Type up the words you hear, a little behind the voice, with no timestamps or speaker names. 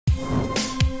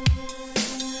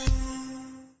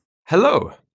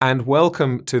Hello, and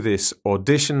welcome to this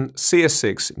Audition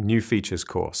CS6 New Features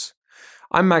course.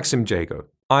 I'm Maxim Jago.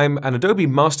 I'm an Adobe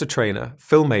Master Trainer,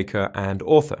 filmmaker, and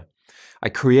author. I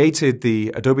created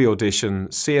the Adobe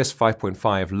Audition CS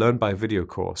 5.5 Learn by Video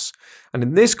course, and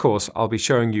in this course I'll be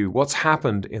showing you what's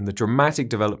happened in the dramatic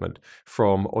development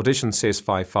from Audition CS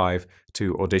 5.5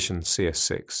 to Audition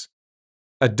CS6.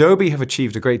 Adobe have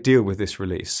achieved a great deal with this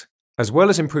release. As well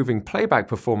as improving playback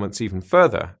performance even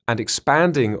further and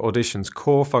expanding Audition's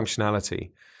core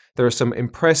functionality, there are some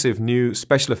impressive new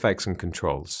special effects and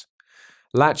controls.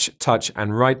 Latch, touch,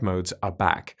 and write modes are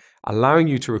back, allowing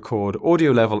you to record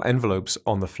audio-level envelopes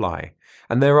on the fly,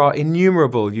 and there are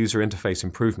innumerable user interface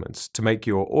improvements to make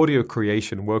your audio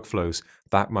creation workflows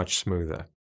that much smoother.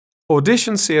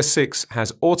 Audition CS6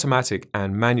 has automatic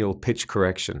and manual pitch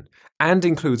correction and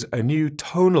includes a new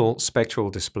tonal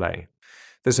spectral display.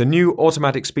 There's a new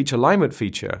automatic speech alignment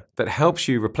feature that helps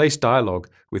you replace dialogue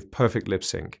with perfect lip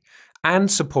sync,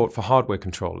 and support for hardware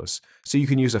controllers, so you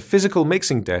can use a physical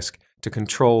mixing desk to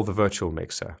control the virtual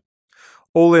mixer.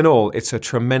 All in all, it's a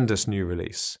tremendous new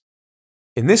release.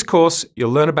 In this course,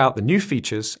 you'll learn about the new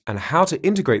features and how to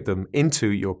integrate them into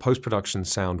your post-production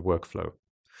sound workflow.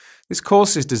 This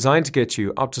course is designed to get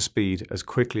you up to speed as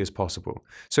quickly as possible,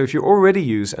 so if you already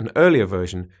use an earlier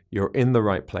version, you're in the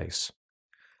right place.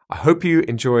 I hope you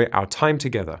enjoy our time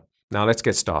together. Now let's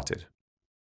get started.